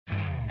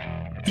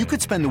You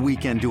could spend the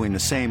weekend doing the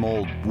same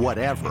old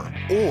whatever,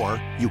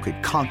 or you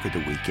could conquer the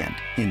weekend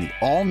in the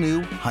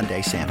all-new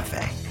Hyundai Santa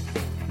Fe.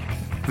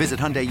 Visit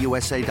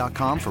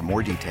HyundaiUSA.com for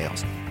more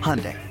details.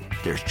 Hyundai,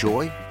 there's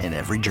joy in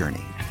every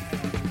journey.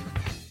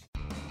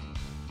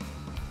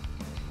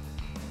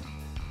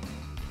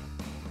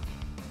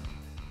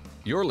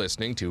 You're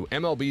listening to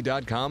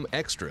MLB.com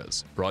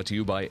Extras, brought to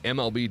you by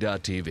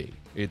MLB.tv.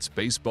 It's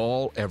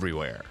baseball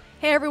everywhere.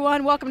 Hey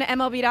everyone, welcome to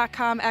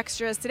MLB.com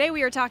Extras. Today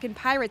we are talking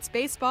Pirates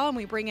baseball, and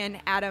we bring in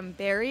Adam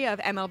Berry of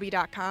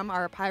MLB.com,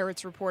 our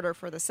Pirates reporter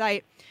for the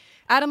site.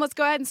 Adam, let's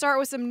go ahead and start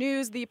with some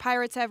news. The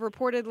Pirates have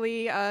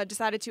reportedly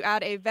decided to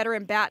add a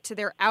veteran bat to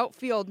their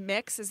outfield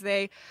mix as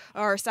they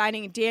are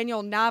signing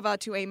Daniel Nava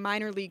to a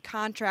minor league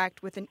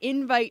contract with an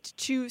invite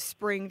to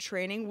spring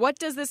training. What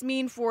does this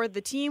mean for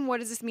the team? What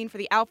does this mean for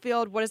the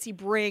outfield? What does he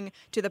bring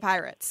to the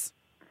Pirates?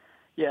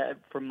 Yeah,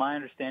 from my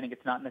understanding,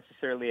 it's not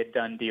necessarily a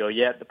done deal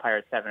yet. The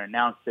Pirates haven't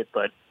announced it,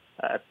 but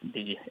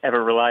the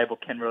ever-reliable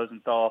Ken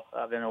Rosenthal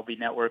of MLB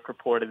Network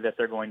reported that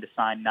they're going to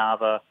sign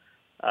Nava,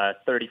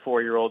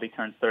 34-year-old. He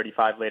turns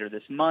 35 later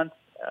this month,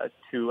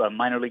 to a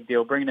minor league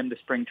deal, bringing him to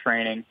spring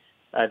training.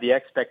 The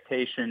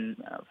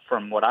expectation,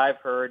 from what I've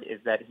heard, is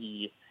that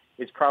he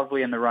is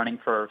probably in the running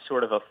for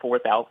sort of a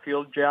fourth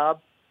outfield job,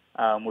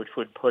 which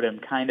would put him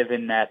kind of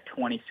in that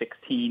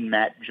 2016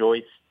 Matt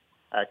Joyce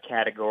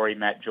category.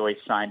 Matt Joyce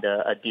signed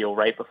a deal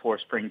right before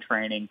spring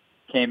training,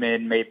 came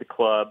in, made the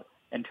club,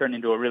 and turned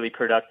into a really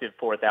productive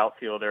fourth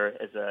outfielder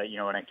as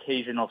an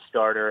occasional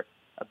starter,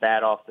 a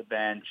bat off the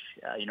bench,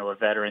 a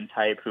veteran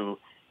type who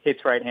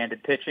hits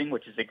right-handed pitching,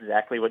 which is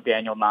exactly what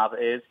Daniel Nava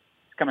is.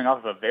 He's coming off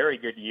of a very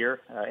good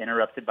year,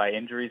 interrupted by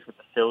injuries with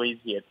the Phillies.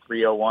 He had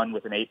 301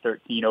 with an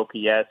 813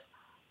 OPS.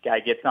 Guy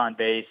gets on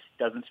base,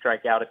 doesn't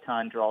strike out a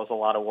ton, draws a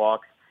lot of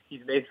walks.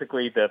 He's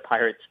basically the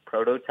Pirates'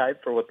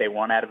 prototype for what they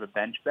want out of a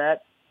bench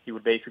bat. He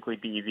would basically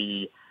be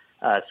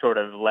the sort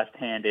of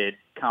left-handed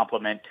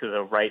complement to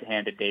the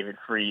right-handed David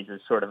Freese, as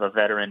sort of a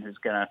veteran who's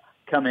going to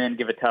come in,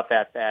 give a tough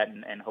at-bat,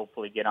 and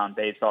hopefully get on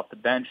base off the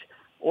bench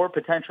or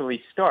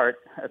potentially start.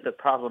 The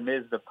problem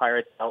is the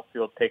Pirates'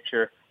 outfield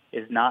picture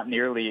is not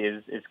nearly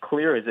as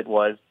clear as it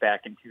was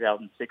back in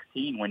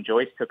 2016 when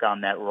Joyce took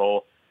on that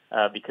role,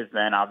 because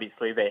then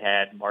obviously they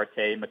had Marte,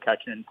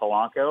 McCutchen, and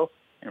Polanco.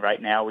 And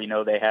right now we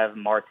know they have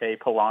Marte,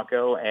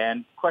 Polanco,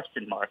 and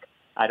question mark.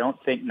 I don't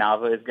think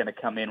Nava is going to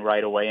come in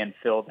right away and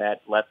fill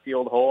that left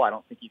field hole. I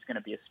don't think he's going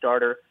to be a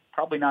starter,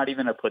 probably not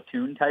even a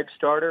platoon-type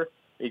starter.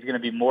 He's going to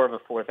be more of a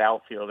fourth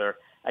outfielder.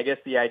 I guess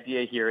the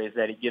idea here is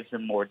that he gives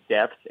them more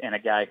depth and a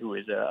guy who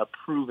is a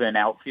proven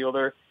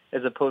outfielder,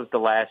 as opposed to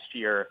last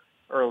year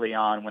early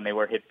on when they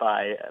were hit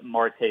by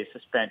Marte's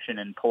suspension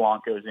and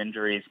Polanco's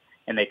injuries,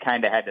 and they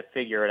kind of had to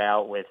figure it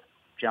out with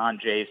John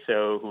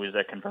Jaso, who is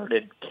a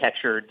converted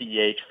catcher,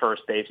 DH,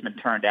 first baseman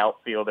turned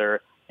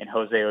outfielder, and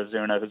Jose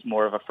Ozuna, who's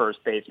more of a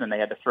first baseman. They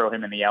had to throw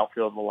him in the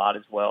outfield a lot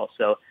as well.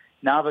 So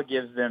Nava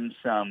gives them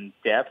some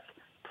depth,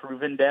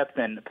 proven depth,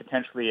 and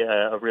potentially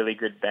a really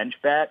good bench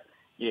bat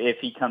if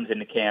he comes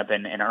into camp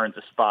and earns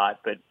a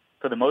spot. But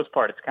for the most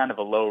part, it's kind of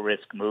a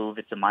low-risk move.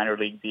 It's a minor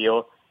league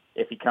deal.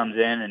 If he comes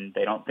in and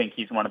they don't think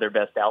he's one of their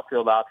best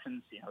outfield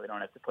options, they don't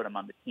have to put him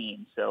on the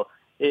team. So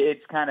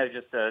it's kind of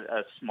just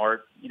a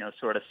smart,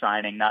 sort of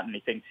signing, not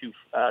anything too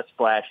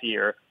splashy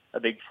or a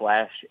big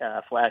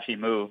flashy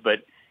move, but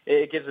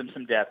it gives them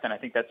some depth, and I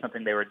think that's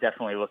something they were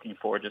definitely looking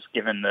for, just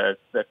given the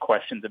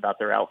questions about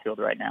their outfield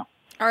right now.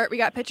 All right, we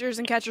got pitchers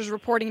and catchers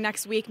reporting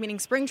next week, meaning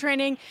spring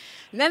training,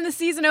 and then the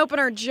season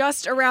opener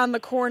just around the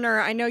corner.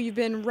 I know you've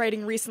been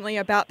writing recently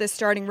about this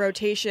starting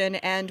rotation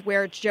and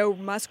where Joe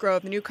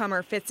Musgrove, the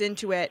newcomer, fits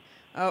into it.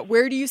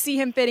 Where do you see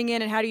him fitting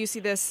in, and how do you see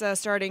this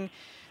starting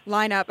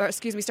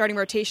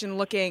rotation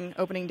looking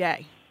opening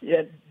day?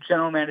 Yeah,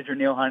 General Manager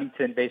Neil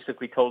Huntington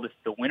basically told us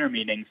at the winter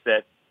meetings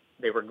that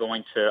they were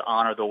going to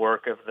honor the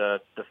work of the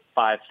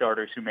five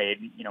starters who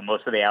made,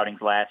 most of the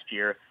outings last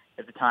year.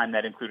 At the time,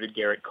 that included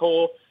Garrett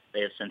Cole.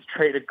 They have since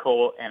traded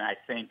Cole, and I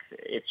think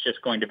it's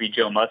just going to be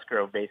Joe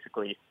Musgrove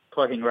basically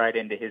plugging right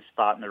into his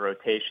spot in the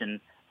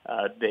rotation.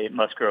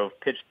 Musgrove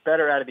pitched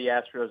better out of the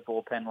Astros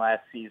bullpen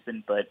last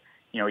season, but,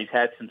 he's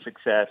had some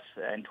success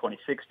in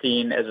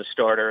 2016 as a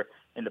starter,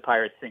 and the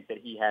Pirates think that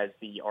he has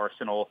the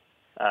arsenal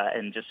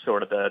and just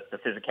sort of the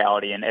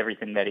physicality and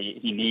everything that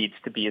he needs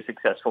to be a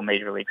successful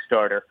major league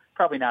starter.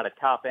 Probably not a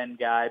top-end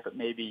guy, but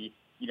maybe,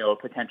 a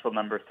potential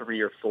number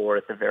 3 or 4,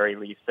 at the very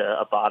least,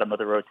 a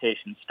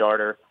bottom-of-the-rotation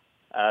starter.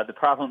 The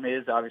problem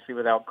is, obviously,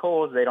 without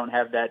Cole, they don't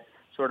have that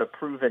sort of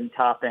proven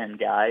top-end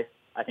guy.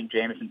 I think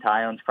Jameson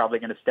Taillon's probably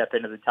going to step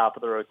into the top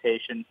of the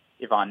rotation.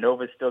 Ivan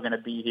Nova's still going to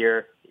be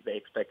here. They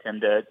expect him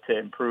to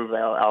improve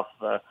off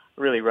a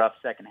really rough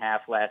second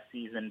half last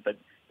season, but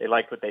they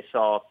liked what they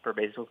saw for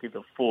basically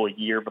the full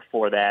year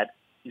before that.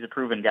 He's a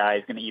proven guy.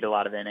 He's going to eat a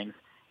lot of innings.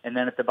 And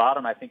then at the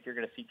bottom, I think you're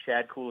going to see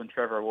Chad Kuhl and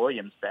Trevor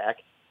Williams back.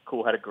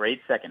 Kuhl had a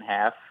great second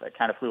half.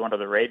 Kind of flew under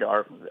the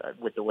radar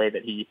with the way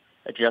that he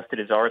adjusted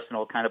his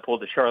arsenal, kind of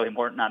pulled the Charlie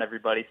Morton on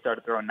everybody,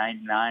 started throwing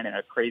 99 and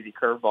a crazy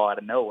curveball out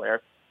of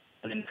nowhere.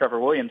 And then Trevor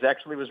Williams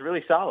actually was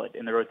really solid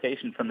in the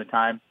rotation from the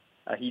time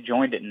He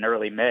joined it in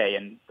early May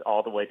and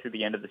all the way through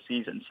the end of the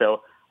season.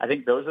 So I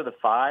think those are the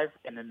five,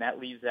 and then that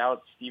leaves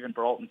out Stephen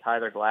Brault and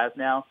Tyler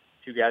Glasnow,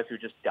 two guys who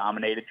just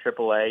dominated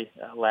AAA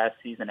last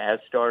season as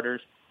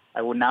starters.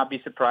 I would not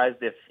be surprised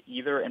if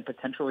either and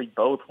potentially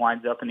both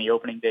winds up in the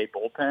opening day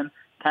bullpen,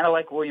 kind of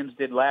like Williams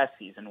did last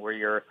season, where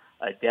you're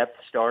a depth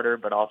starter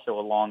but also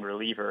a long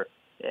reliever.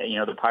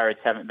 The Pirates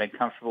haven't been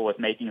comfortable with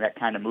making that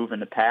kind of move in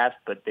the past,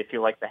 but they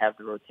feel like they have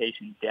the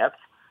rotation depth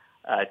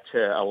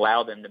to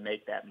allow them to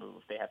make that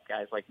move. They have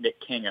guys like Nick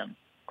Kingham,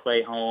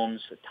 Clay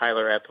Holmes,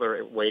 Tyler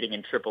Epler waiting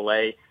in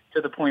AAA,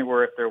 to the point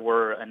where if there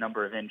were a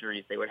number of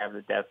injuries, they would have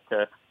the depth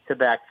to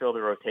backfill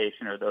the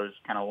rotation or those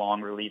kind of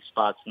long relief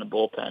spots in the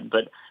bullpen.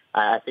 But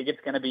I think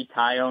it's going to be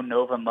Taillon,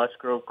 Nova,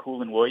 Musgrove,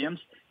 Kuhl, and Williams.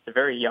 It's a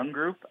very young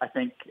group. I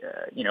think,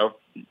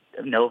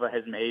 Nova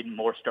has made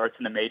more starts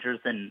in the majors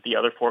than the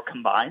other four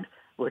combined,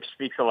 which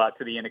speaks a lot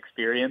to the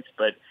inexperience.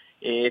 But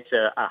it's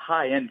a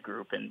high-end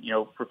group, and,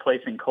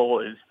 replacing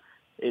Cole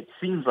it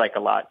seems like a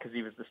lot because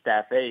he was the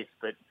staff ace,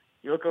 but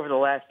you look over the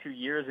last 2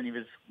 years and he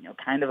was,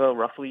 kind of a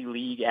roughly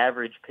league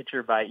average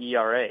pitcher by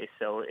ERA.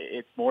 So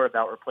it's more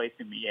about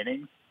replacing the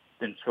innings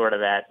than sort of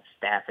that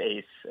staff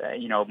ace,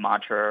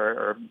 mantra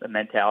or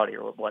mentality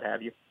or what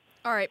have you.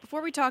 All right,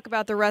 before we talk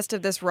about the rest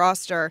of this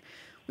roster,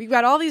 we've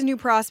got all these new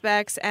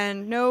prospects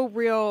and no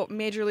real big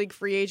major league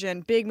free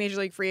agent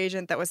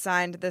that was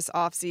signed this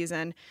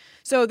offseason.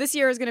 So this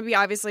year is going to be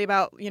obviously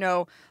about,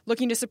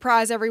 looking to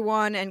surprise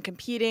everyone and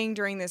competing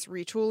during this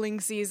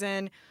retooling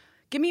season.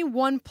 Give me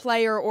one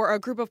player or a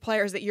group of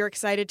players that you're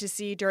excited to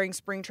see during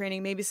spring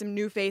training, maybe some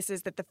new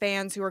faces that the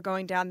fans who are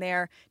going down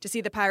there to see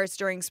the Pirates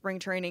during spring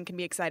training can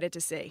be excited to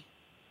see.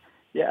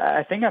 Yeah,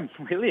 I think I'm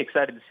really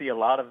excited to see a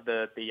lot of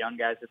the young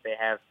guys that they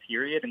have,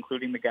 period,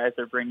 including the guys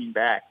they're bringing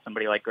back.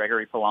 Somebody like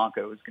Gregory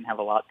Polanco, who's going to have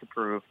a lot to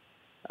prove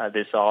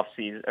this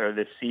offseason or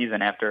this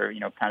season after,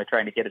 kind of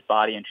trying to get his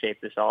body in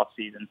shape this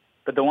offseason.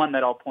 But the one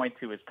that I'll point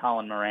to is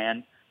Colin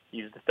Moran.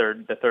 He's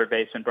the third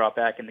baseman brought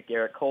back in the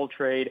Garrett Cole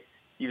trade.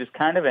 He was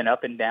kind of an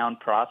up-and-down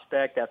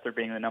prospect after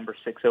being the number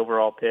 6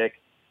 overall pick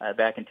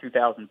back in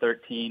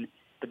 2013.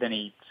 But then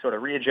he sort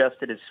of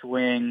readjusted his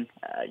swing,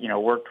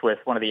 worked with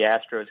one of the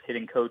Astros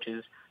hitting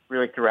coaches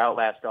really throughout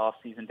last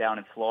offseason down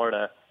in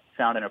Florida,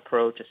 found an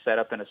approach, a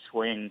setup, and a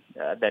swing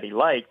that he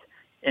liked,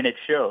 and it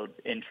showed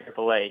in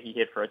AAA. He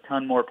hit for a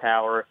ton more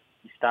power.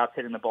 He stopped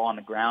hitting the ball on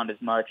the ground as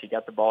much. He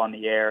got the ball in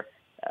the air.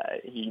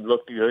 He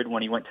looked good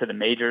when he went to the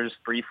majors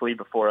briefly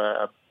before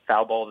a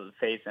foul ball to the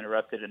face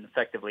interrupted and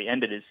effectively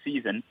ended his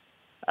season.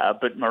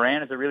 But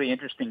Moran is a really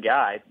interesting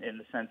guy in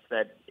the sense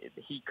that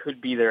he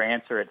could be their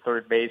answer at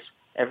third base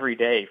every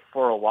day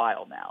for a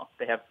while now.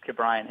 They have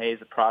Ke'Bryan Hayes,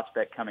 a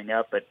prospect, coming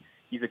up, but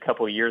he's a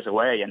couple of years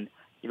away. And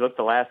you look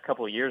the last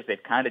couple of years,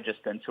 they've kind of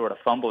just been sort of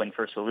fumbling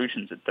for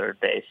solutions at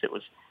third base. It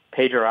was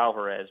Pedro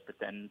Alvarez, but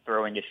then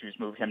throwing issues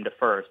moved him to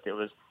first. It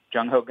was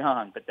Jung Ho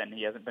Kang, but then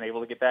he hasn't been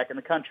able to get back in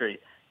the country.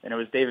 And it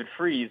was David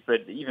Freese,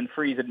 but even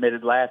Freese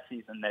admitted last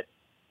season that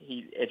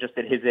just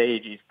at his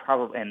age, he's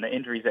probably, and the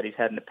injuries that he's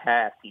had in the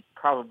past, he's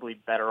probably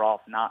better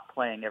off not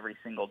playing every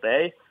single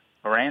day.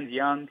 Moran's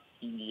young.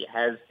 He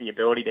has the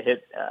ability to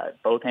hit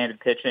both-handed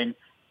pitching.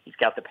 He's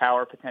got the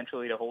power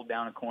potentially to hold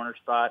down a corner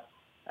spot.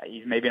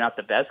 He's maybe not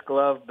the best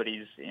glove, but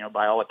he's,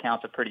 by all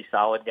accounts, a pretty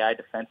solid guy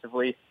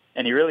defensively.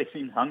 And he really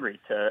seems hungry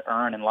to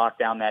earn and lock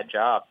down that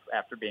job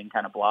after being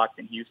kind of blocked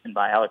in Houston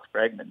by Alex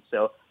Bregman.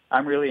 So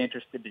I'm really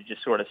interested to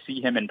just sort of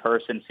see him in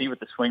person, see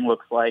what the swing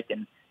looks like,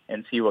 and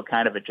see what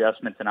kind of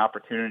adjustments and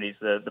opportunities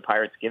the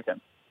Pirates give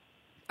him.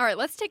 All right,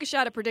 let's take a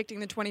shot at predicting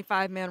the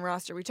 25-man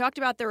roster. We talked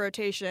about the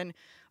rotation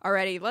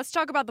already. Let's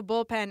talk about the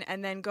bullpen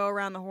and then go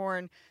around the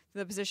horn to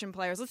the position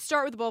players. Let's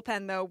start with the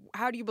bullpen, though.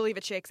 How do you believe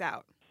it shakes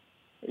out?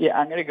 Yeah,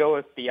 I'm going to go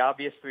with the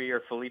obvious three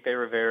are Felipe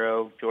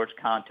Rivero, George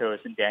Contos,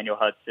 and Daniel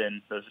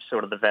Hudson. Those are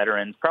sort of the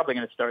veterans. Probably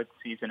going to start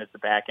the season as the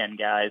back-end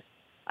guys.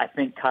 I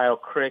think Kyle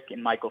Crick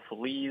and Michael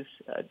Feliz,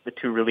 the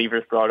two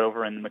relievers brought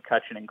over in the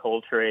McCutchen and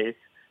Cole trades,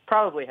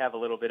 probably have a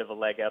little bit of a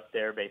leg up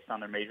there based on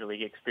their major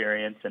league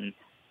experience and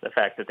the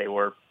fact that they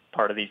were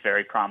part of these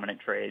very prominent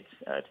trades.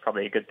 It's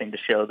probably a good thing to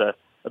show the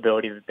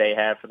ability that they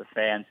have for the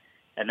fans.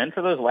 And then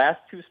for those last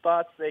two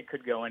spots, they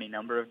could go any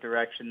number of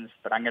directions.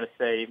 But I'm going to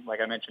say,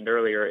 like I mentioned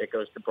earlier, it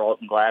goes to Brault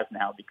and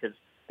Glasnow because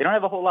they don't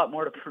have a whole lot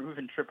more to prove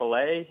in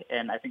AAA.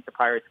 And I think the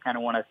Pirates kind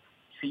of want to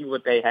see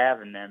what they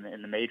have in them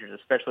in the majors,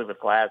 especially with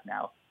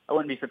Glasnow. I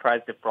wouldn't be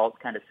surprised if Brault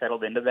kind of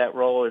settled into that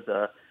role as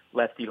a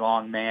lefty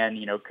long man,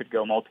 could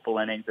go multiple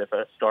innings if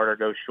a starter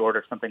goes short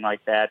or something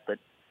like that. But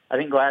I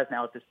think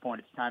Glasnow at this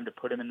point, it's time to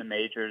put him in the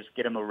majors,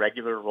 get him a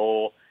regular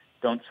role.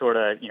 Don't sort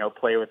of,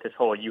 play with this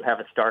whole you have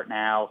a start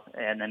now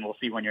and then we'll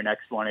see when your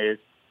next one is.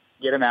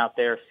 Get him out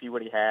there, see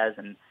what he has,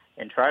 and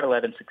try to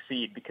let him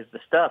succeed because the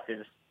stuff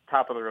is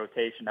top of the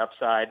rotation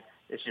upside.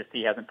 It's just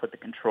he hasn't put the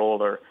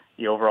control or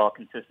the overall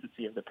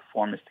consistency of the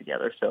performance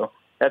together. So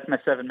that's my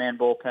 7-man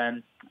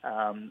bullpen.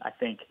 I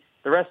think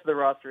the rest of the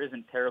roster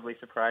isn't terribly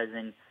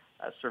surprising.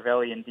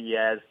 Cervelli and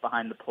Diaz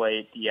behind the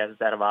plate. Diaz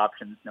is out of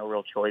options, no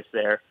real choice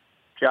there.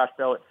 Josh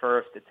Bell at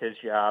first, it's his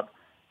job.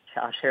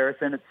 Josh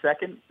Harrison at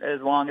second, as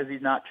long as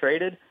he's not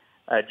traded.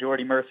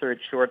 Jordy Mercer at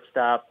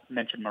shortstop.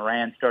 Mentioned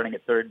Moran starting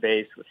at third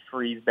base with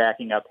Freese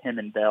backing up him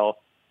and Bell.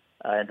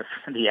 And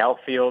the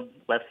outfield,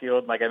 left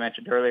field, like I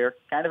mentioned earlier,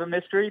 kind of a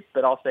mystery,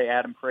 but I'll say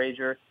Adam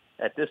Frazier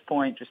at this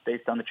point, just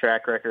based on the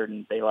track record,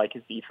 and they like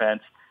his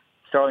defense.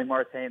 Starling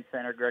Marte in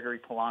center, Gregory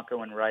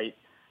Polanco in right.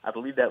 I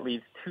believe that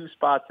leaves 2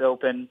 spots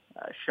open.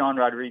 Sean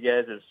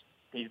Rodriguez,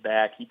 he's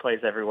back. He plays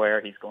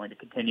everywhere. He's going to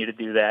continue to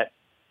do that.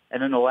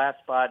 And then the last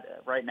spot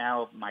right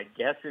now, my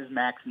guess is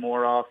Max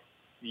Moroff,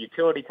 the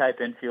utility-type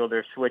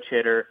infielder, switch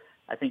hitter.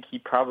 I think he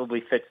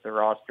probably fits the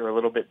roster a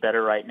little bit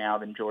better right now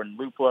than Jordan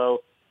Luplow,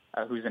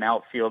 who's an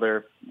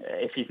outfielder.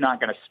 If he's not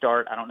going to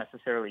start, I don't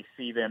necessarily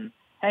see them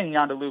hanging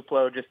on to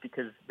Luplow just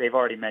because they've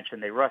already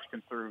mentioned they rushed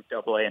him through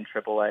AA and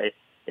AAA.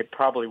 It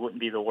probably wouldn't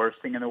be the worst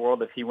thing in the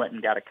world if he went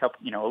and got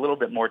a little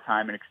bit more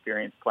time and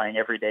experience playing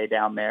every day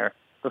down there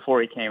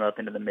before he came up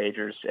into the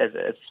majors as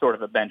sort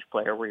of a bench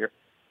player where your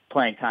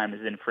playing time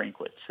is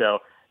infrequent. So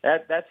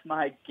that's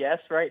my guess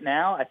right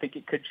now. I think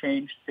it could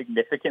change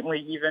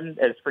significantly even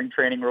as spring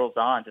training rolls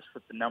on, just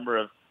with the number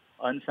of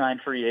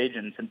unsigned free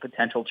agents and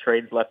potential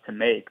trades left to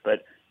make.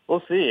 But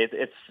we'll see.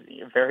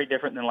 It's very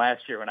different than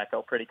last year when I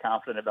felt pretty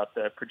confident about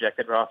the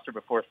projected roster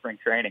before spring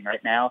training.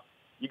 Right now,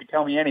 you could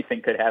tell me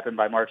anything could happen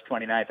by March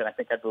 29th, and I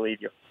think I'd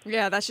believe you.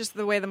 Yeah, that's just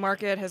the way the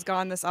market has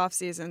gone this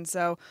offseason.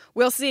 So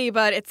we'll see,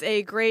 but it's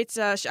a great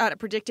shot at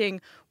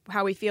predicting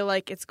how we feel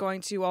like it's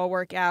going to all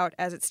work out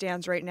as it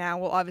stands right now.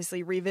 We'll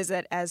obviously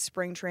revisit as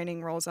spring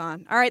training rolls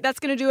on. All right, that's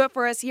going to do it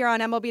for us here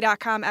on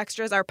MLB.com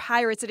Extras, our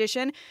Pirates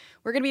edition.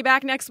 We're going to be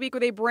back next week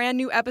with a brand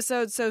new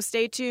episode, so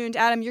stay tuned.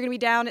 Adam, you're going to be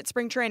down at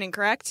spring training,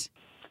 correct?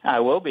 I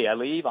will be. I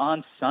leave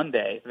on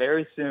Sunday,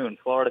 very soon,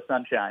 Florida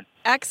sunshine.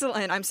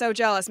 Excellent. I'm so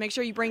jealous. Make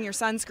sure you bring your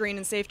sunscreen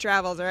and safe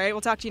travels, all right?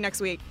 We'll talk to you next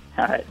week.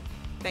 All right.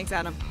 Thanks,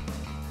 Adam.